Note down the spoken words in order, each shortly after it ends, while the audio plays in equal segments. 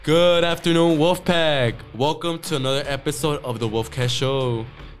Good afternoon, Wolfpack. Welcome to another episode of the Wolfcast Show.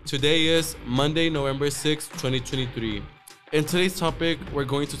 Today is Monday, November 6th, 2023. In today's topic, we're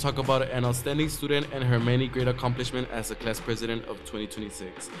going to talk about an outstanding student and her many great accomplishments as the class president of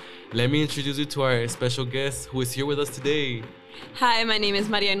 2026. Let me introduce you to our special guest who is here with us today. Hi, my name is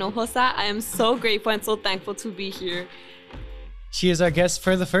Maria Hinojosa. I am so grateful and so thankful to be here. She is our guest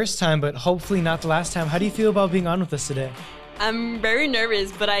for the first time, but hopefully not the last time. How do you feel about being on with us today? I'm very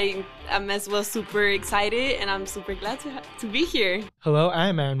nervous, but I'm as well super excited, and I'm super glad to be here. Hello, I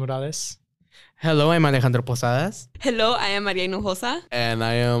am Aaron Morales. Hello, I'm Alejandro Posadas. Hello, I am Maria Hinojosa. And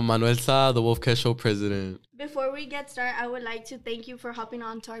I am Manuel Sa, the Wolfcast Show president. Before we get started, I would like to thank you for hopping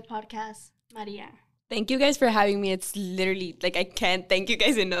on to our podcast, Maria. Thank you guys for having me. It's literally, I can't thank you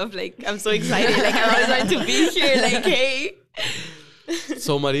guys enough. I'm so excited. I always wanted to be here. Hey.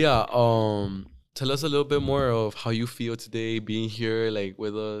 So, Maria, tell us a little bit more of how you feel today being here,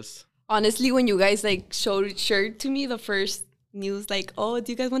 with us. Honestly, when you guys, shared to me the first news, oh,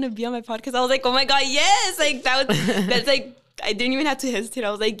 do you guys want to be on my podcast? I was like, oh my God, yes! That's I didn't even have to hesitate.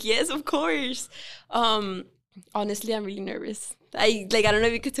 I was like, yes, of course. Honestly, I'm really nervous. I don't know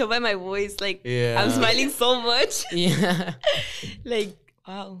if you could tell by my voice. Yeah. I'm smiling so much. Yeah.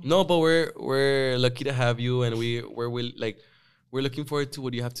 Wow. No, but we're lucky to have you, and we're looking forward to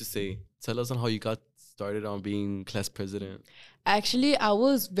what you have to say. Tell us on how you got started on being class president. Actually, I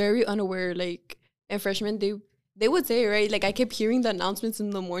was very unaware. In freshman, they would say, right? I kept hearing the announcements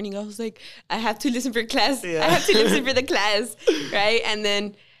in the morning. I was like, I have to listen for class. Yeah. I have to listen for the class, right? And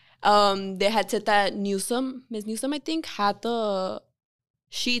then they had said that Miss Newsom, I think, had the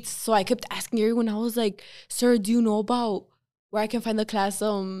sheets. So I kept asking everyone. I was like, sir, do you know about where I can find the class?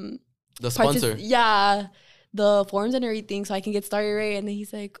 The sponsor. Yeah, the forms and everything, so I can get started, right? And then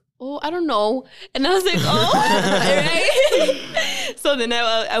he's like, oh, I don't know. And I was like, oh, right? So then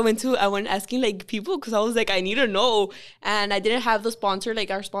I went asking people, because I was like, I need to know. And I didn't have the sponsor,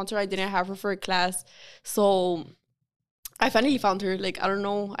 our sponsor, I didn't have her for a class. So I finally found her. I don't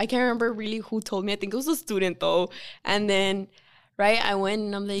know. I can't remember really who told me. I think it was a student though. And then, right, I went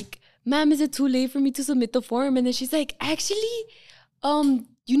and I'm like, ma'am, is it too late for me to submit the form? And then she's like, actually,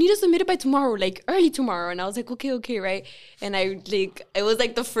 you need to submit it by tomorrow, early tomorrow. And I was like, okay, right? And it was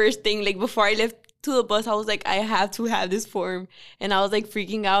the first thing, before I left to the bus, I was like, I have to have this form. And I was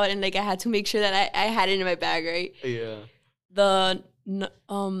freaking out, and I had to make sure that I had it in my bag, right? Yeah. The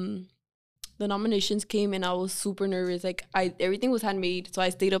nominations came, and I was super nervous. Everything was handmade. So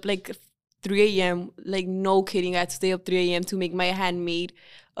I stayed up 3 a.m. No kidding. I had to stay up 3 a.m. to make my handmade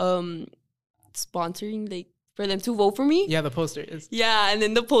sponsoring, for them to vote for me. Yeah, the posters. Yeah, and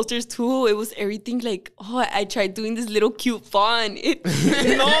then the posters too. It was everything I tried doing this little cute font. It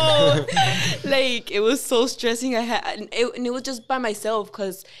was so stressing. And it was just by myself,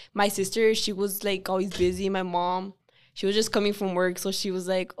 because my sister, she was always busy. My mom, she was just coming from work, so she was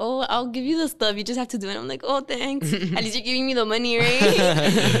like, oh, I'll give you the stuff. You just have to do it. I'm like, oh, thanks. At least you're giving me the money,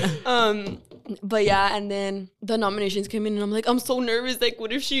 right? But yeah, and then the nominations came in, and I'm like, I'm so nervous.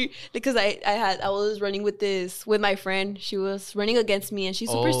 What if she, because I was running with my friend. She was running against me, and she's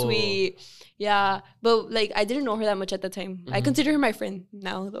super sweet. Yeah, but I didn't know her that much at the time. Mm-hmm. I consider her my friend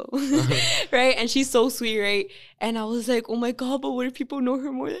now though. Right? And she's so sweet, right? And I was like, oh my God, but what if people know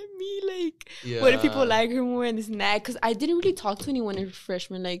her more than me? What if people like her more and this and that? Because I didn't really talk to anyone in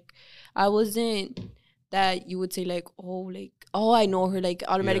freshman. I wasn't that you would say oh, I know her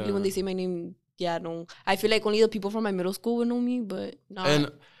automatically when they say my name. Yeah, no. I feel only the people from my middle school would know me, but no.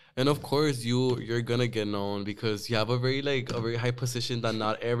 And of course you're gonna get known because you have a very high position that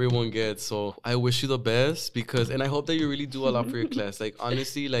not everyone gets. So I wish you the best, and I hope that you really do a lot for your class.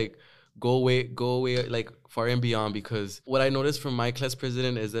 Honestly, go away far and beyond, because what I noticed from my class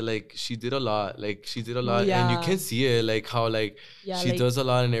president is that she did a lot. Yeah. And you can see it how she does a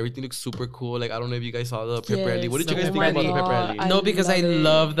lot, and everything looks super cool. I don't know if you guys saw the pep rally. What did you guys think about the pep rally? No, because I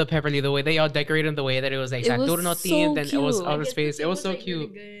love the pep rally, the way they all decorated, the way that it was Saturno themed, and it was outer space. It was so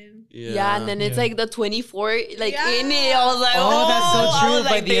cute. Yeah, and then it's the 24 in it. I was like, oh, that's so true.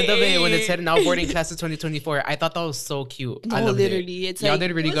 By the end of it, when it said now boarding class of 2024, I thought that was so cute. No, I loved literally, it. Y'all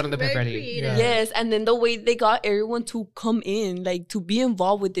did really good on the pep rally. Yeah. Yes, and then the way they got everyone to come in, to be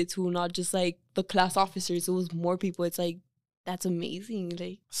involved with it too, not just the class officers. It was more people. It's that's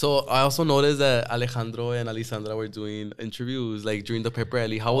amazing. So I also noticed that Alejandro and Alessandra were doing interviews during the pep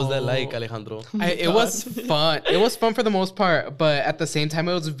rally. How was that Alejandro? It was fun. It was fun for the most part, but at the same time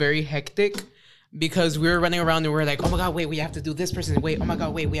it was very hectic, because we were running around and we were like, oh my God, wait, we have to do this person. Wait, oh my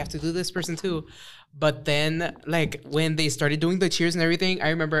God, wait, we have to do this person too. But then, like, when they started doing the cheers and everything, I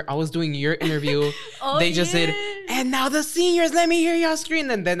remember I was doing your interview. They just did, and now the seniors, let me hear y'all scream.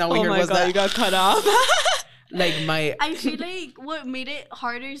 And then all we Oh heard my was god, that. you got cut off. Like I feel like what made it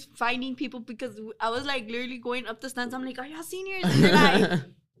harder is finding people because I was like literally going up the stands. I'm like, are y'all seniors? And they're like,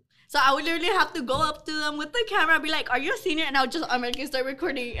 so I would literally have to go up to them with the camera, be like, are you a senior? And I would just automatically start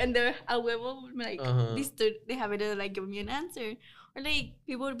recording. And they're a huevo would be like, they have to like give me an answer. Or like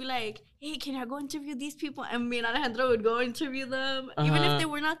people would be like, hey, can I go interview these people? And me and Alejandro would go interview them. Even if they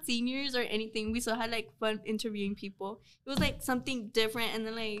were not seniors or anything, we still had like fun interviewing people. It was like something different. And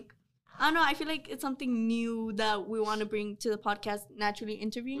then like, I don't know, I feel like it's something new that we want to bring to the podcast, naturally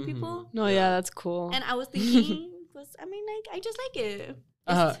interviewing people. No, yeah, that's cool. And I was thinking, I just like it.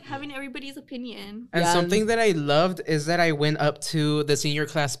 Just having everybody's opinion. And Yeah. something that I loved is that I went up to the senior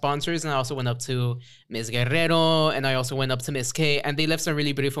class sponsors, and I also went up to Ms. Guerrero, and I also went up to Ms. K, and they left some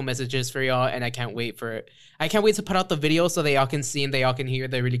really beautiful messages for y'all, and I can't wait to put out the video so that y'all can see and that y'all can hear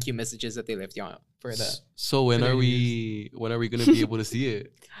the really cute messages that they left y'all for the. So when are we gonna be able to see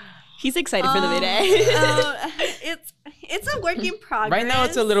it? He's excited for the video. It's a work in progress. Right now,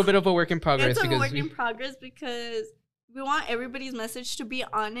 it's a little bit of a work in progress. It's a work in progress because we want everybody's message to be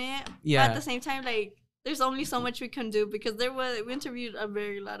on it. Yeah. But at the same time, like, there's only so much we can do because we interviewed a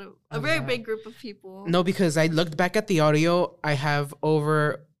very big group of people. No, because I looked back at the audio. I have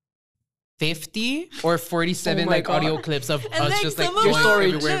over 50 or 47 my God. audio clips of And us like just like some of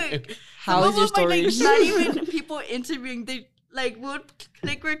going them- everywhere. look, How some is your of them are, like, story? not even people interviewing. They like would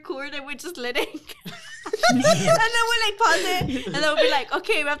click record and we just let it. And then we like pause it, and then we'll be like,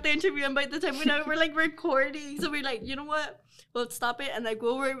 okay, we have to interview. And by the time we're like recording, so we're like, you know what? We'll stop it and like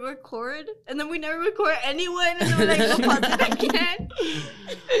we'll record, and then we never record anyone, and then we're like, we'll pause it again.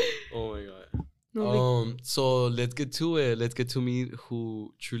 Oh my god. So let's get to it. Let's get to meet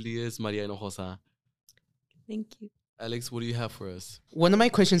who truly is Maria Hinojosa. Thank you. Alex, what do you have for us? One of my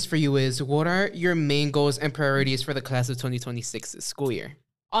questions for you is, what are your main goals and priorities for the class of 2026 school year?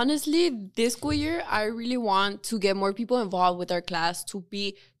 Honestly, this school year, I really want to get more people involved with our class, to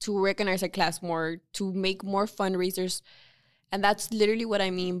recognize our class more, to make more fundraisers. And that's literally what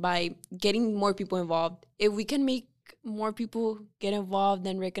I mean by getting more people involved. If we can make more people get involved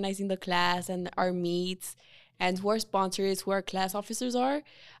and recognizing the class and our meets and who our sponsors, who our class officers are,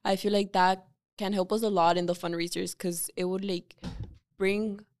 I feel like that can help us a lot in the fundraisers because it would like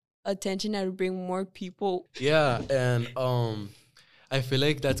bring attention and bring more people. Yeah, and I feel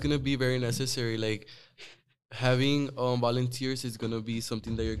like that's gonna be very necessary. Like having volunteers is gonna be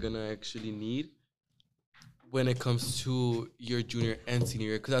something that you're gonna actually need when it comes to your junior and senior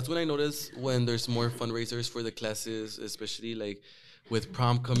year, because that's when I notice when there's more fundraisers for the classes, especially like with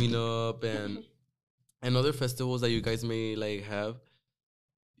prom coming up and other festivals that you guys may like have.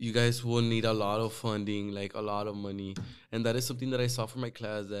 You guys will need a lot of funding, like a lot of money. And that is something that I saw from my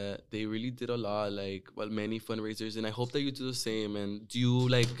class, that they really did a lot, like, well, many fundraisers. And I hope that you do the same. And do you,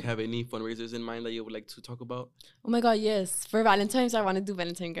 like, have any fundraisers in mind that you would like to talk about? Oh my God, yes. For Valentine's, I want to do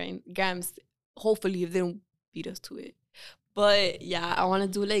Valentine games. Hopefully, if they don't beat us to it. But yeah, I want to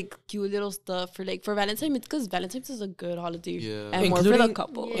do like cute little stuff for Valentine's. It's because Valentine's is a good holiday. Yeah. And more for the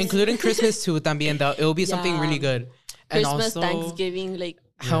couple. Yeah. Including Christmas too, también. It will be something Yeah. really good. Christmas, and also, Thanksgiving, like.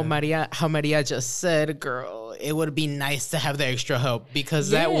 how Maria just said, girl, it would be nice to have the extra help because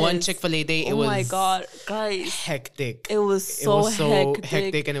that one Yes. Chick-fil-A day, it Oh was my God, guys. hectic. It was so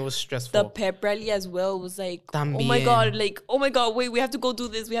hectic. And it was stressful. The pep rally as well was like, oh my También. God, like, oh my God, wait, we have to go do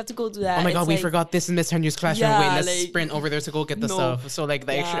this. We have to go do that. Oh my God, It's we like, forgot this in Miss Henry's classroom. Yeah, Wait, let's like, sprint over there to go get the no. stuff. So like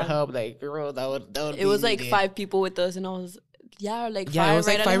the extra Yeah. help, like girl, that would It was like needed. 5 people with us, and I was, like Yeah, 5, it was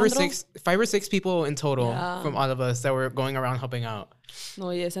like right, 5 or Alejandro? 6 people in total Yeah. from all of us that were going around helping out.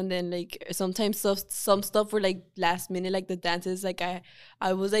 No, yes, and then like sometimes some stuff were like last minute, like the dances. Like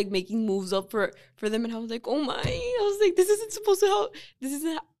I was like making moves up for them, and I was like, oh my! I was like, this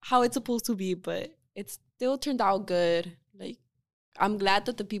isn't how it's supposed to be, but it still turned out good. Like I'm glad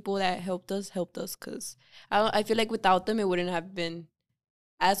that the people that helped us, because I feel like without them, it wouldn't have been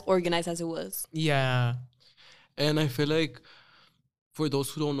as organized as it was. Yeah. And I feel like for those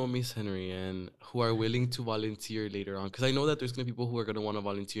who don't know Miss Henry and who are willing to volunteer later on, because I know that there's going to be people who are going to want to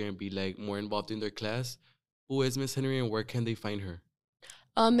volunteer and be like more involved in their class. Who is Miss Henry and where can they find her?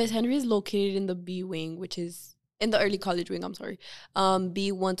 Miss Henry is located in the B wing, which is in the early college wing. I'm sorry,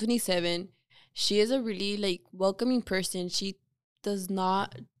 B127. She is a really like welcoming person. She does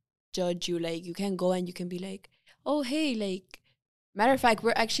not judge you. Like you can go and you can be like, oh hey, like matter of fact,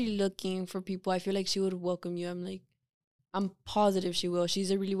 we're actually looking for people. I feel like she would welcome you. I'm positive she will.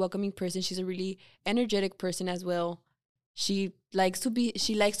 She's a really welcoming person. She's a really energetic person as well. She likes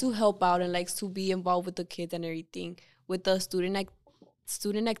to help out and likes to be involved with the kids and everything with the student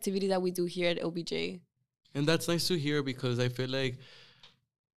activity that we do here at OBJ. And that's nice to hear because I feel like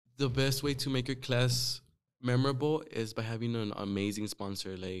the best way to make your class memorable is by having an amazing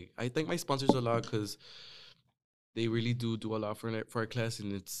sponsor. Like I thank my sponsors a lot because they really do a lot for our class,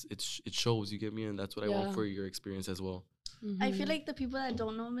 and it shows. You get me, and that's what I want for your experience as well. I feel like the people that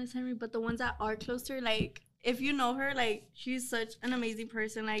don't know Miss Henry, but the ones that are close to her, like if you know her, like she's such an amazing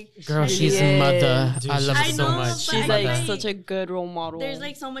person. Like girl, she's is. mother. Dude, I love her I so know, much. but She's I like feel such a good role model. There's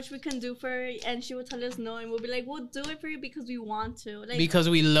like so much we can do for her, and she will tell us no, and we'll be like, we'll do it for you because we want to. Like Because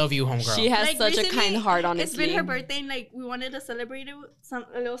we love you, homegirl. she has like, such a recently, kind heart, honestly. It's been her birthday, and like we wanted to celebrate it with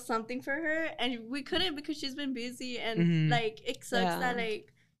a little something for her, and we couldn't because she's been busy, and like it sucks that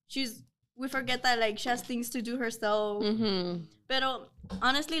like we forget that like she has things to do herself. But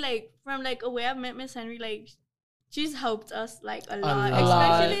honestly, like from like a way I've met Miss Henry, like she's helped us like a lot.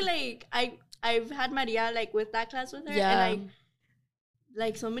 Especially like I've had Maria like with that class with her, and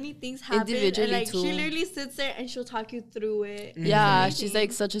like so many things happen, and like she literally sits there and she'll talk you through it. Yeah, she's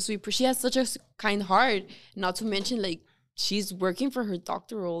like such a sweet person. She has such a kind heart. Not to mention like she's working for her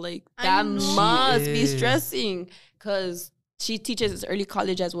doctoral. Like that must be stressing because she teaches early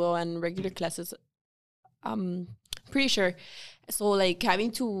college as well and regular classes. Pretty sure. So like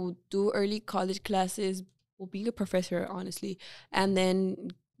having to do early college classes, well, being a professor, honestly, and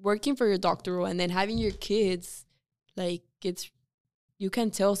then working for your doctoral, and then having your kids, like you can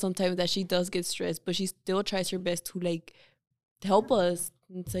tell sometimes that she does get stressed, but she still tries her best to like help us.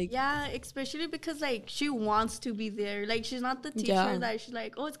 It's like especially because like she wants to be there. Like she's not the teacher that she's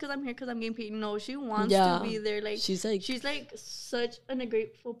like, oh, it's because I'm here because I'm getting paid. No, she wants to be there. Like she's like such an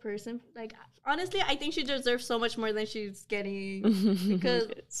ungrateful person. Like honestly, I think she deserves so much more than she's getting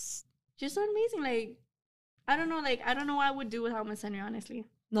because she's so amazing. Like I don't know what I would do without Miss Henry, honestly.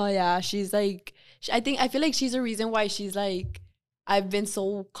 No, yeah, she's like I feel like she's a reason why she's like I've been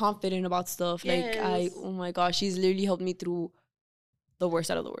so confident about stuff. Like oh my gosh, she's literally helped me through the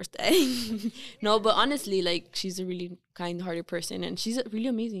worst out of the worst. No, but honestly, like she's a really kind-hearted person, and she's really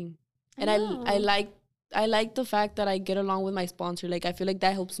amazing. And I like the fact that I get along with my sponsor. Like I feel like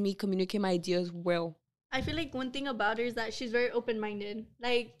that helps me communicate my ideas well. I feel like one thing about her is that she's very open-minded.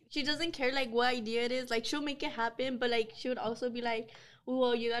 Like she doesn't care like what idea it is. Like she'll make it happen, but like she would also be like,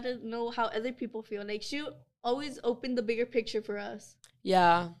 well, you gotta know how other people feel. Like she'll always open the bigger picture for us.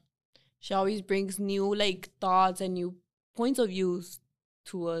 Yeah, she always brings new like thoughts and new points of views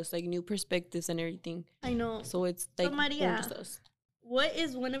to us, like new perspectives and everything. I know. So it's like so Maria, what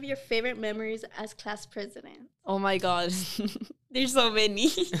is one of your favorite memories as class president? Oh my god, there's so many.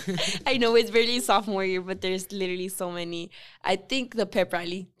 I know it's barely sophomore year, but there's literally so many. I think the pep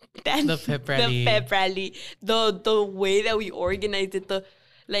rally. The pep rally. The way that we organized it,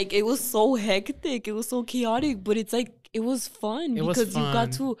 it was so hectic. It was so chaotic, but it's like it was fun because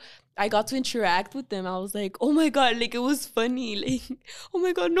I got to interact with them. I was like, oh my god, like it was funny. Like, oh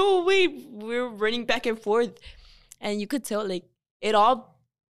my god, no, wait, we're running back and forth. And you could tell like it all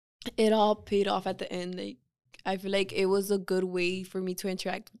paid off at the end. Like I feel like it was a good way for me to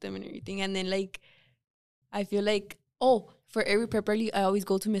interact with them and everything. And then like I feel like for every prep rally, I always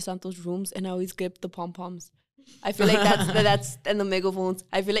go to Miss Santos' rooms and I always get the pom-poms. I feel like that's and the megaphones.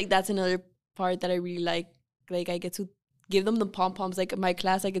 I feel like that's another part that I really like. Like I get to give them the pom-poms. Like my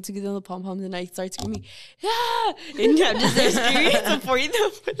class, I get to give them the pom-poms and I start screaming, yeah! And I'm just there screaming, supporting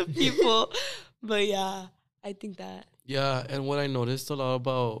them for the people. But yeah, I think that. Yeah, and what I noticed a lot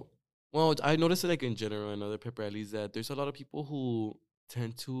about, I noticed it like in general in other pep rallies that there's a lot of people who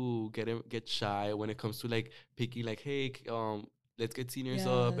tend to get shy when it comes to like picking like, hey, let's get seniors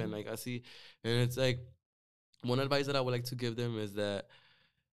up and like I see, and it's like one advice that I would like to give them is that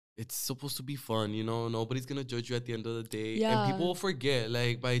it's supposed to be fun, you know. Nobody's gonna judge you at the end of the day, and people will forget.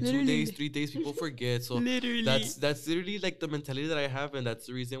 Like by 2 days, 3 days, people forget. So that's literally like the mentality that I have, and that's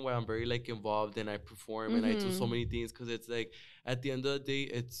the reason why I'm very like involved and I perform and I do so many things because it's like at the end of the day,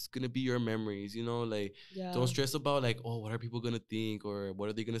 it's gonna be your memories, you know. Like don't stress about like what are people gonna think or what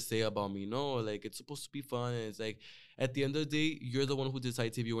are they gonna say about me. No, like it's supposed to be fun. And it's like at the end of the day, you're the one who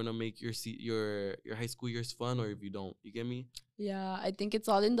decides if you want to make your high school years fun or if you don't. You get me? Yeah, I think it's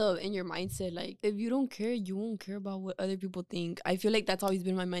all in your mindset. Like if you don't care, you won't care about what other people think. I feel like that's always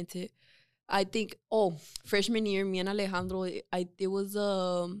been my mindset. I think freshman year, me and Alejandro, it was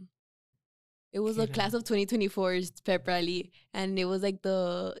a class of 2024's pep rally, and it was like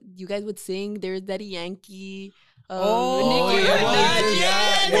you guys would sing. There's Daddy Yankee, Nicki Minaj.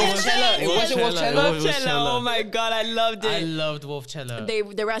 Wolfcella. Was it Wolfcella? Wolfcella. Oh my god, I loved it. I loved Wolfcella. They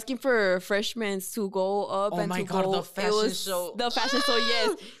were asking for freshmen to go up and to go. The fashion show. The fashion show,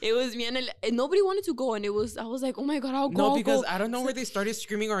 yes. It was me and nobody wanted to go, and I was like, oh my god, I'll go. No, because I don't know where they started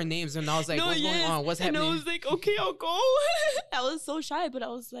screaming our names, and I was like, what's going on? What's happening? And I was like, okay, I'll go. I was so shy, but I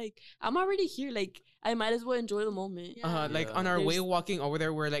was like, I'm already here. Like, I might as well enjoy the moment. Like on our way walking over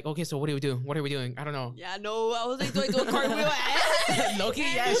there, we're like, okay, so what do we do? What are we doing? I don't know. Yeah, no, I was like, do I do a cartwheel? Loki,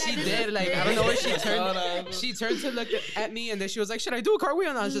 yeah, she did. Like, I don't know where she turned. She turned to look at me, and then she was like, should I do a cartwheel?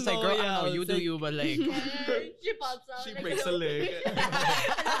 And I was just like, girl, I don't know, you do you, but like, she pops out. She breaks a leg.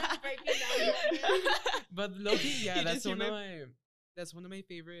 But Loki, yeah, that's one of my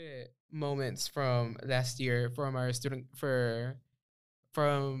favorite moments from last year from our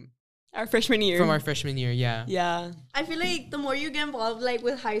our freshman year. From our freshman year, yeah. Yeah. I feel like the more you get involved, like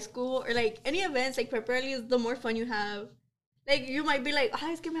with high school or like any events, like prep rallies, the more fun you have. Like you might be like,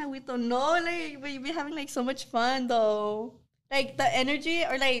 es que me agüito. No, like, but you be having like so much fun though. Like the energy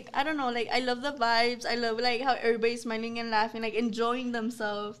or like, I don't know, like I love the vibes. I love like how everybody's smiling and laughing, like enjoying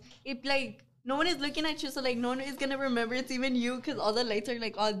themselves. It like, no one is looking at you, so like no one is gonna remember it's even you because all the lights are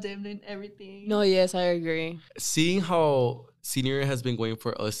like all dimmed and everything. No, yes, I agree. Seeing how senior year has been going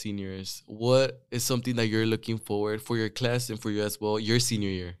for us seniors, what is something that you're looking forward for your class and for you as well, your senior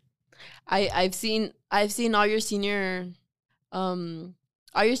year? I've seen all your senior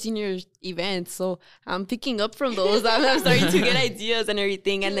events, so I'm picking up from those. I'm starting to get ideas and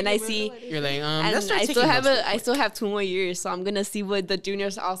everything, and then I see you're like, and I still have 2 more years, so I'm gonna see what the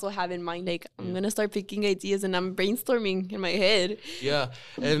juniors also have in mind. Like I'm gonna start picking ideas, and I'm brainstorming in my head. Yeah,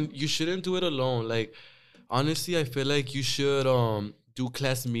 and you shouldn't do it alone. Like honestly, I feel like you should do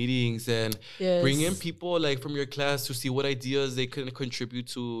class meetings and bring in people like from your class to see what ideas they can contribute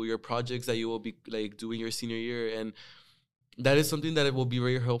to your projects that you will be like doing your senior year. And that is something that it will be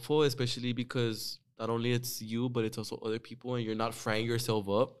very helpful, especially because not only it's you, but it's also other people, and you're not frying yourself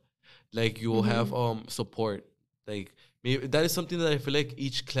up. Like you will have support. Like maybe that is something that I feel like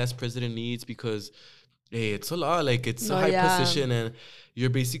each class president needs, because hey, it's a lot. Like it's a high position, and you're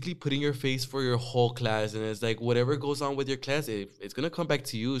basically putting your face for your whole class, and it's like whatever goes on with your class, it's gonna come back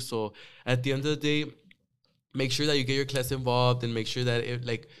to you. So at the end of the day, make sure that you get your class involved, and make sure that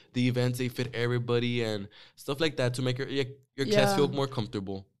the events, they fit everybody and stuff like that to make your class feel more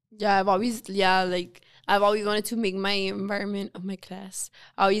comfortable. Yeah, I've always wanted to make my environment of my class.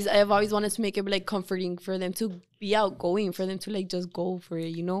 I've always wanted to make it like comforting for them to be outgoing, for them to like just go for it,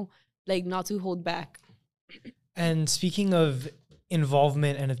 you know, like not to hold back. And speaking of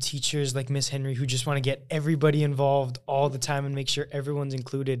involvement and of teachers like Miss Henry who just want to get everybody involved all the time and make sure everyone's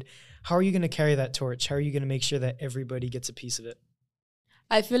included, how are you going to carry that torch? How are you going to make sure that everybody gets a piece of it?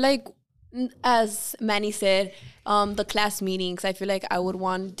 I feel like, as Manny said, the class meetings, I feel like I would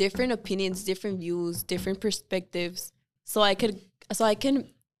want different opinions, different views, different perspectives, so I can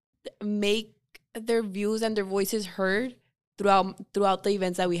make their views and their voices heard throughout the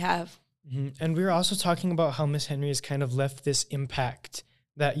events that we have. Mm-hmm. And we were also talking about how Miss Henry has kind of left this impact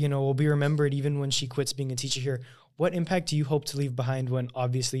that, you know, will be remembered even when she quits being a teacher here. What impact do you hope to leave behind when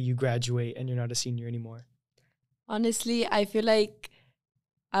obviously you graduate and you're not a senior anymore? Honestly, I feel like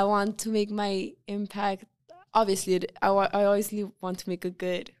I want to make my impact. Obviously, I obviously want to make a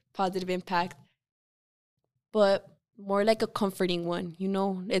good, positive impact, but more like a comforting one, you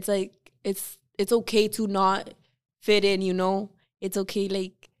know? It's like, it's okay to not fit in, you know? It's okay,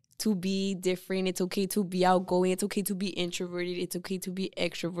 like, to be different. It's okay to be outgoing. It's okay to be introverted. It's okay to be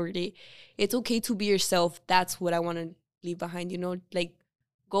extroverted. It's okay to be yourself. That's what I want to leave behind, you know? Like,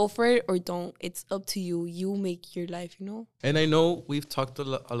 go for it or don't. It's up to you. You make your life, you know? And I know we've talked a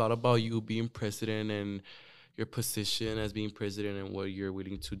lot about you being president and your position as being president and what you're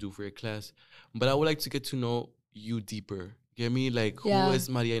willing to do for your class. But I would like to get to know you deeper. Get me, like, who is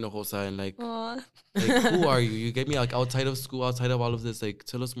Maria Hinojosa, and like who are you? You get me, like, outside of school, outside of all of this, like,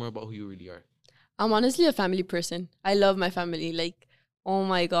 tell us more about who you really are. I'm honestly a family person. I love my family. Like, oh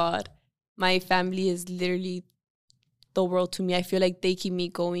my God, my family is literally the world to me. I feel like they keep me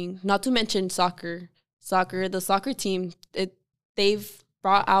going. Not to mention the soccer team. They've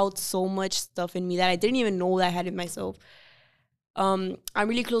brought out so much stuff in me that I didn't even know that I had in myself. I'm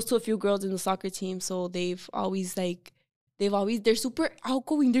really close to a few girls in the soccer team, so they're super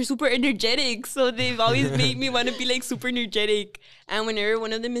outgoing, they're super energetic, so they've always made me want to be like super energetic. And whenever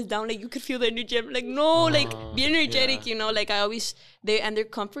one of them is down, like, you could feel the energy. I'm like, no, like, be energetic, you know? Like, they're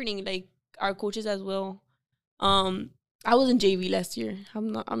comforting, like, our coaches as well. I was in JV last year.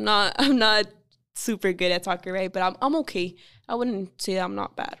 I'm not super good at soccer, right? But I'm okay. I wouldn't say I'm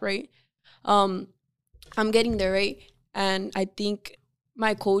not bad, right? I'm getting there, right? And I think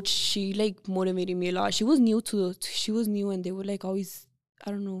my coach, she like motivated me a lot. She was new, and they would like always,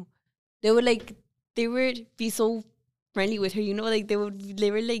 I don't know, they would be so friendly with her, you know, like they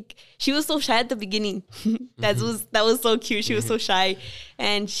were like, she was so shy at the beginning. That was so cute. She was so shy,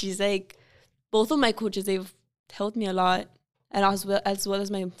 and she's like, both of my coaches, they've helped me a lot, and as well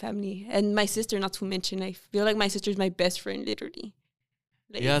as my family and my sister. Not to mention, I feel like my sister is my best friend, literally.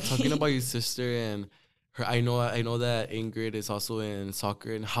 Like, yeah, talking about your sister and her, I know that Ingrid is also in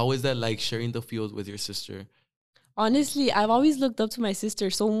soccer. And how is that like sharing the field with your sister? honestly, I've always looked up to my sister,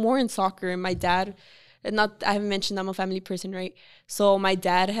 so more in soccer. And my dad, I haven't mentioned I'm a family person, right? So my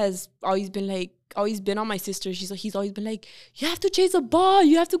dad has always been on my sister. He's always been like, you have to chase a ball,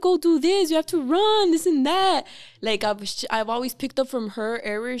 you have to go do this, you have to run, this and that. Like I've always picked up from her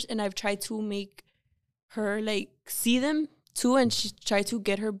errors, and I've tried to make her like see them too, and she tried to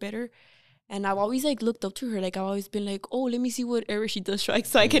get her better. And I've always like looked up to her. Like I've always been like, oh, let me see what error she does right,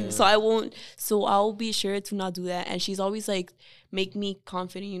 so I'll be sure to not do that. And she's always like make me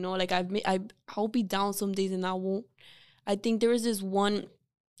confident, you know. Like I'll be down some days and I won't. I think there was this one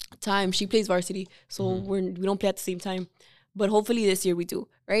time, she plays varsity, so we don't play at the same time, but hopefully this year we do,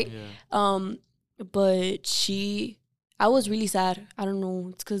 right? Yeah. But I was really sad. I don't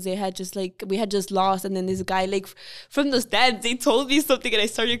know. It's because we had just lost, and then this guy like from the stands, they told me something, and I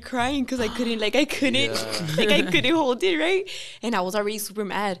started crying because I couldn't hold it, right? And I was already super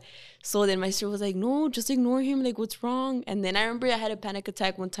mad. So then my sister was like, "No, just ignore him. Like, what's wrong?" And then I remember I had a panic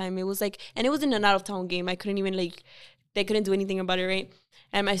attack one time. It was like, and it was in an out of town game. I couldn't even they couldn't do anything about it, right?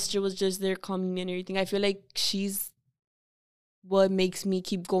 And my sister was just there calming me and everything. I feel like she's what makes me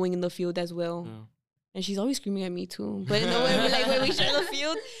keep going in the field as well. Yeah. And she's always screaming at me too. But in a way, when we share the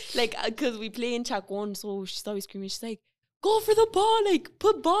field, like, because we play in Chacon, so she's always screaming. She's like, go for the ball, like,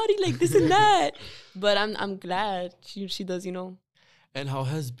 put body, like, this and that. But I'm glad she does, you know. And how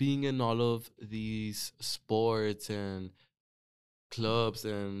has being in all of these sports and clubs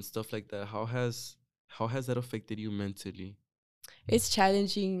and stuff like that, how has that affected you mentally? It's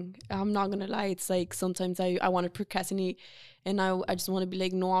challenging. I'm not gonna lie. It's like sometimes I want to procrastinate, and I just want to be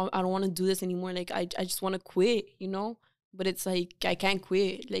like, no, I don't want to do this anymore. Like I just want to quit, you know. But it's like I can't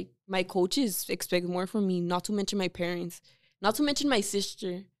quit. Like my coaches expect more from me. Not to mention my parents. Not to mention my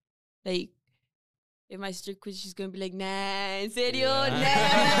sister. Like if my sister quits, she's gonna be like, nah, en serio,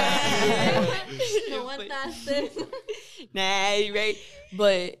 nah. No one does this. Nah, right?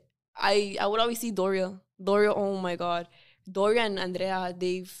 But I would always see Doria. Oh my God. Doria and Andrea,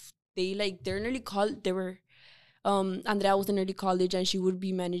 they're in early college. Andrea was in early college, and she would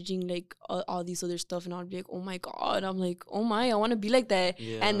be managing like all these other stuff, and I'd be like, oh my God, I'm like, oh my, I want to be like that.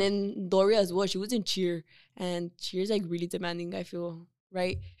 Yeah. And then Doria as well, she was in cheer, and cheer is like really demanding, I feel,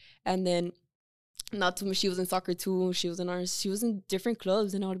 right? And then not too much, she was in soccer too. She was in different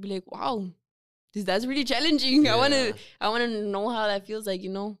clubs, and I would be like, wow, that's really challenging. Yeah. I wanna know how that feels like,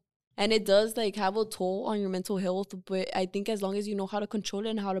 you know. And it does like have a toll on your mental health, but I think as long as you know how to control it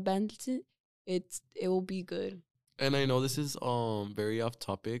and how to balance it, it will be good. And I know this is very off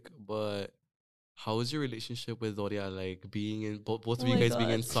topic, but how is your relationship with Doria? Like being in both of you guys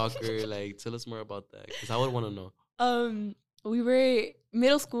being in soccer, like tell us more about that, because I would want to know. We were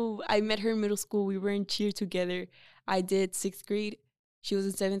middle school. I met her in middle school. We were in cheer together. I did 6th grade. She was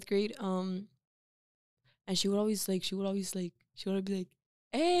in 7th grade. And she would be like,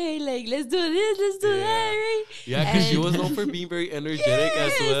 hey, like, let's do this, let's do that, right? Yeah, because she was known for being very energetic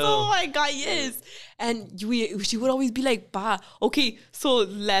as well. Oh my God, yes. And she would always be like, bah, okay, so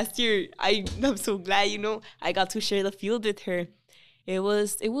last year, I'm so glad, you know, I got to share the field with her. I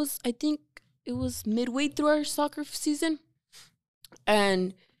think it was midway through our soccer season.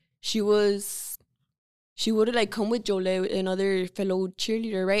 And she would like come with Jole, another fellow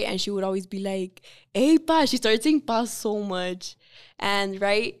cheerleader, right? And she would always be like, hey, pa. She started saying pa so much. And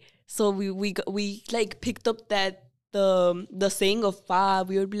right, so we like picked up that the saying of pa.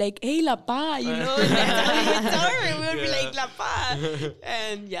 We would be like, hey, la pa, you know. We would be like, la pa.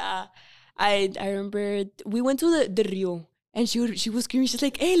 And yeah, I remember we went to the Rio. And she was screaming. She's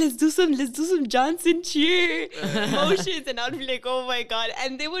like, "Hey, let's do some Johnson cheer motions." And I'd be like, "Oh my God!"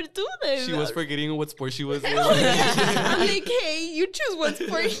 And they would do them. She was forgetting what sport she was in. I'm like, "Hey, you choose what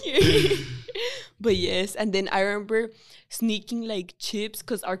sport here." But yes, and then I remember sneaking like chips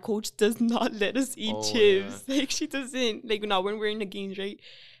because our coach does not let us eat chips. Yeah. Like she doesn't, like not when we're in the games, right?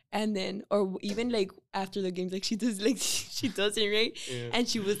 And then, or even like after the games, like she does it, right? Yeah. And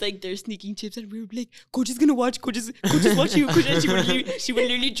she was like, they're sneaking chips, and we were like, coach is gonna watch, coach is watching, coach. And she would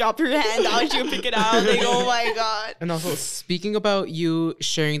literally drop her hand out, she would pick it out, like, oh my god. And also, speaking about you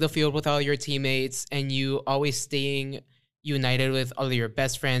sharing the field with all your teammates and you always staying united with all of your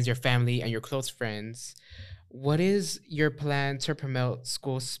best friends, your family, and your close friends, what is your plan to promote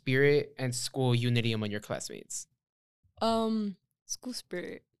school spirit and school unity among your classmates? School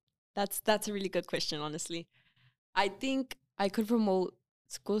spirit. That's a really good question, honestly. I think I could promote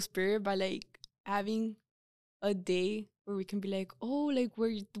school spirit by like having a day where we can be like, oh, like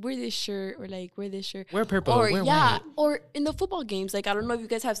wear this shirt, or like wear this shirt. Wear purple, Or wear yeah, white. or in the football games. Like, I don't know if you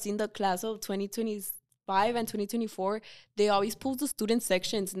guys have seen the class of 2025 and 2024. They always post the student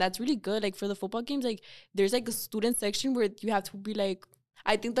sections, and that's really good. Like for the football games, like there's like a student section where you have to be like,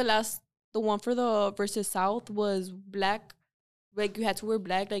 I think the one for the versus South was black. Like you had to wear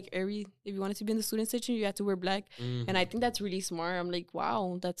black, like if you wanted to be in the student section, you had to wear black. And I think that's really smart. I'm like,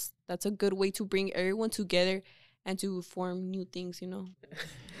 wow, that's a good way to bring everyone together and to form new things, you know.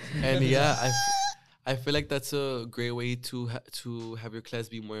 And yeah, I feel like that's a great way to have your class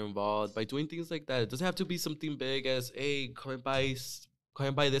be more involved by doing things like that. It doesn't have to be something big as, hey, come and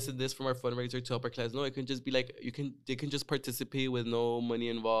buy this and this from our fundraiser to help our class. No, it can just be like they can just participate with no money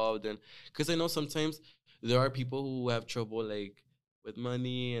involved. And because I know sometimes there are people who have trouble like with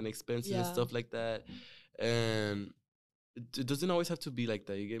money and expenses and stuff like that, and it doesn't always have to be like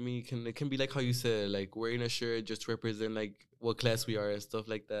that. You get me? It can be like how you said, like wearing a shirt just to represent like what class we are and stuff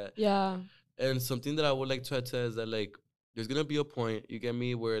like that. Yeah. And something that I would like to add to is that like there's gonna be a point, you get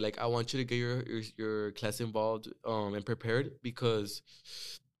me, where like I want you to get your class involved and prepared, because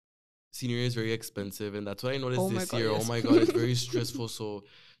senior year is very expensive, and that's what I noticed this year. Yes. Oh my god, it's very stressful. So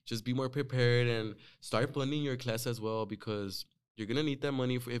just be more prepared and start planning your class as well, because you're gonna need that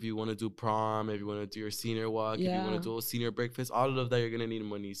money if you want to do prom, if you want to do your senior walk, if you want to do a senior breakfast, all of that you're gonna need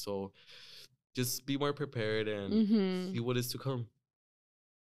money. So just be more prepared and see what is to come.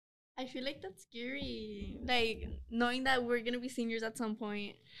 I feel like that's scary. Like knowing that we're gonna be seniors at some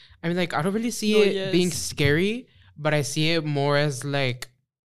point. I mean, like, I don't really see it being scary, but I see it more as like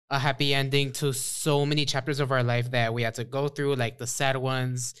a happy ending to so many chapters of our life that we had to go through, like the sad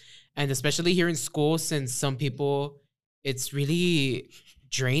ones. And especially here in school, since some people, it's really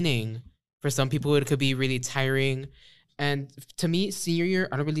draining. For some people, it could be really tiring. And to me, senior year,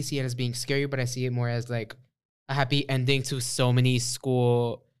 I don't really see it as being scary, but I see it more as like a happy ending to so many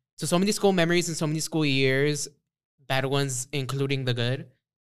school memories and so many school years, bad ones, including the good.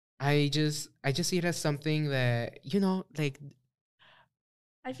 I just see it as something that, you know, like,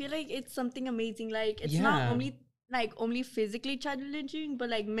 I feel like it's something amazing. Like it's not only physically challenging, but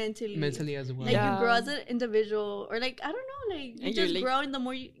like mentally as well. Like you grow as an individual, or like I don't know, like you And just like, grow, and the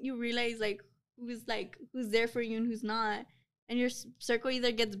more you realize like who's there for you and who's not, and your circle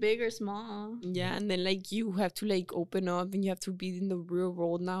either gets big or small. Yeah, and then like you have to like open up, and you have to be in the real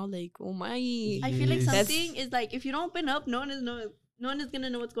world now. Like, oh my, I feel like something is like, if you don't open up, no one is gonna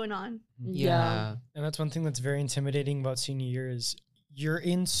know what's going on. Yeah. And that's one thing that's very intimidating about senior year is you're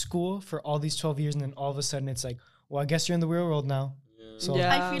in school for all these 12 years, and then all of a sudden it's like, well, I guess you're in the real world now. So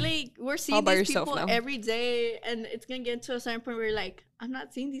Yeah. I feel like we're seeing these people every day, and it's gonna get to a certain point where you're like, I'm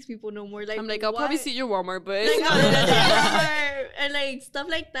not seeing these people no more. Like, I'm like, I'll probably see you at Walmart, but like, Walmart and like stuff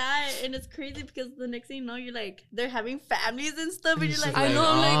like that. And it's crazy because the next thing you know, you're like, they're having families and stuff, and you're like, I know.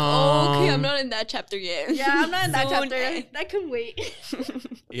 I'm like, oh, okay, I'm not in that chapter yet. yeah, I'm not in that Soon. chapter. That can wait.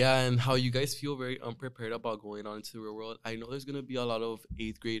 Yeah, and how you guys feel very unprepared about going on into the real world. I know there's gonna be a lot of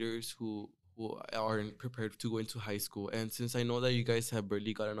 8th graders who aren't prepared to go into high school. And since I know that you guys have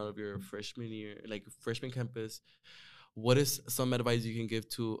barely gotten out of your freshman year, like freshman campus, what is some advice you can give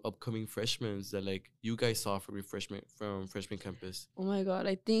to upcoming freshmen that like you guys saw from your freshman campus? Oh my god,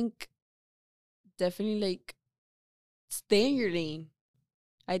 I think definitely like stay in your lane.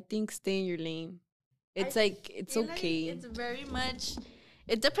 I think stay in your lane. It's it's okay. Like it's very much.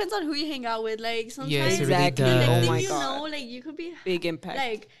 It depends on who you hang out with. Like sometimes, Yes, it really exactly. does. Oh next my thing you god, know, like you could be big impact.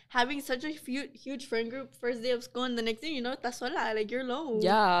 like having such a huge friend group first day of school, and the next thing you know, that's sola. Like you're alone.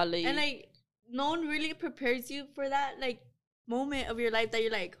 Yeah, like And like no one really prepares you for that like moment of your life that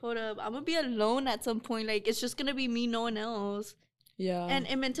you're like, hold up, I'm gonna be alone at some point. Like it's just gonna be me, no one else. yeah, And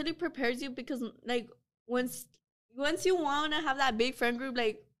it mentally prepares you because like once you wanna have that big friend group,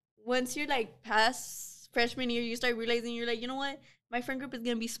 like once you're like past freshman year, you start realizing you're like, you know what, my friend group is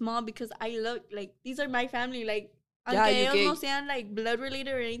gonna be small because I look like these are my family. Like Yeah, aunque you ellos get- no sean like blood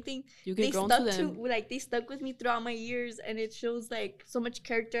related or anything, you they get grown stuck to them. they stuck with me throughout my years, and it shows like so much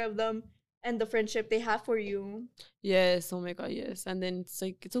character of them and the friendship they have for you. Yes, oh my god, yes. And then it's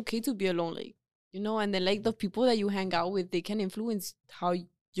like it's okay to be alone, like, you know, and then like the people that you hang out with, they can influence how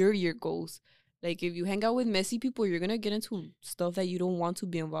your year goes. Like if you hang out with messy people, you're gonna get into stuff that you don't want to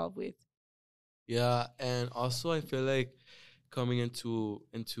be involved with. Yeah, and also I feel like coming into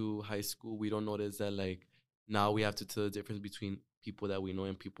high school, we don't notice that like now we have to tell the difference between people that we know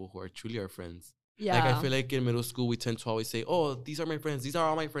and people who are truly our friends. Yeah. Like I feel like in middle school we tend to always say, "Oh, these are my friends. These are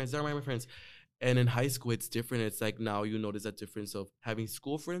all my friends. These are my friends." And in high school it's different. It's like now you notice that difference of having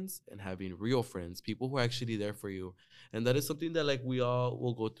school friends and having real friends, people who are actually there for you. And that is something that like we all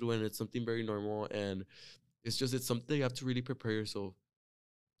will go through, and it's something very normal, and it's something you have to really prepare yourself.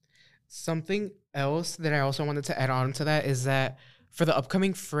 Something else that I also wanted to add on to that is that for the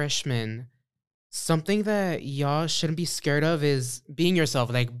upcoming freshmen, something that y'all shouldn't be scared of is being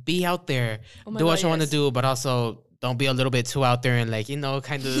yourself. Like, be out there, Oh my do what God, you want to yes. do, but also don't be a little bit too out there and like, you know,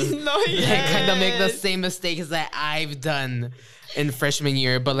 kind of No, kind of make the yes. same mistakes that I've done in freshman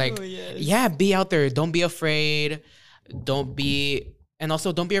year. But like, Oh, yes. yeah, be out there. Don't be afraid. And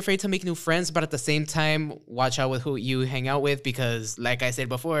also don't be afraid to make new friends. But at the same time, watch out with who you hang out with, because like I said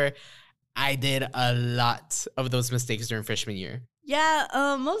before, I did a lot of those mistakes during freshman year. Yeah,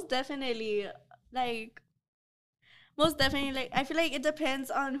 most definitely. Like, I feel like it depends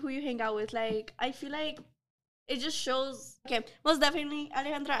on who you hang out with. Like, I feel like it just shows. Okay, most definitely,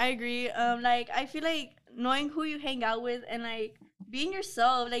 Alejandra, I agree. Like, I feel like knowing who you hang out with and like being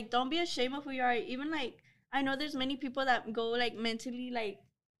yourself. Like, don't be ashamed of who you are. Even like, I know there's many people that go like mentally like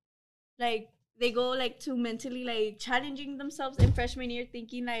they go like to mentally like challenging themselves in freshman year,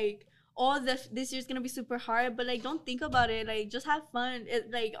 thinking like, oh, this year's gonna be super hard, but like don't think about it. Like just have fun.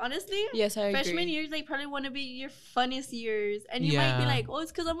 Like honestly, Yes, I freshman agree. years like probably want to be your funniest years, and you might be Yeah. like, oh,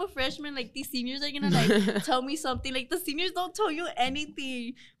 it's because I'm a freshman. Like these seniors are gonna like tell me something. Like the seniors don't tell you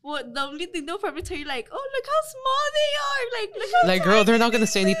anything. What the only thing they'll probably tell you like, oh, look how small they are. Like look how Like, girl, they're tiny not gonna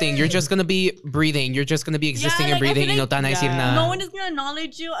they say anything. were. You're just gonna be breathing. You're just gonna be existing Yeah, and like, I breathing. feel You know, like tan decir yeah. nada. no one is gonna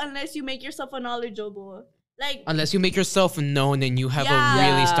acknowledge you unless you make yourself unknowledgeable. Like Unless you make yourself known and you have Yeah. a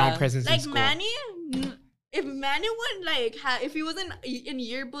really strong Yeah. presence in like school. Manny, if Manny would like if he was in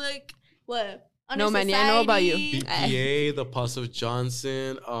yearbook, what? No, Honor Manny, I know about you. Society, BPA, the Apostle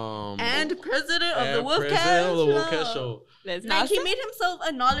Johnson, and president of the and Wolfcast president of the Show. Wolfcast Show. Let's Like not he made himself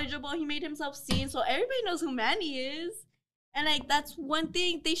knowledgeable. He made himself seen, so everybody knows who Manny is. And like that's one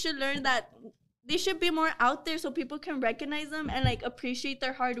thing they should learn, that they should be more out there so people can recognize them and like appreciate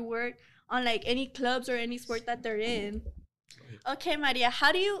their hard work on like any clubs or any sport that they're in. Okay, Maria,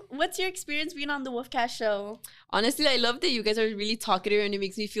 what's your experience being on the Wolfcast Show? Honestly, I love that you guys are really talkative, and it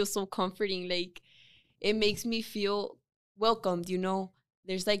makes me feel so comforting. Like, it makes me feel welcomed, you know?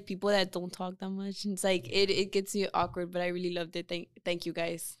 There's like people that don't talk that much, and it's like it gets me awkward, but I really loved it. Thank you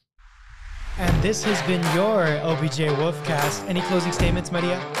guys. And this has been your OBJ Wolfcast. Any closing statements,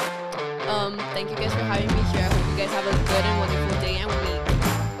 Maria? Thank you guys for having me here. I hope you guys have a good and wonderful day and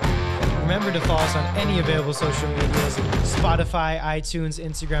week. Remember to follow us on any available social medias: Spotify, iTunes,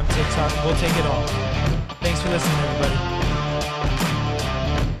 Instagram, TikTok. We'll take it all. Thanks for listening, everybody.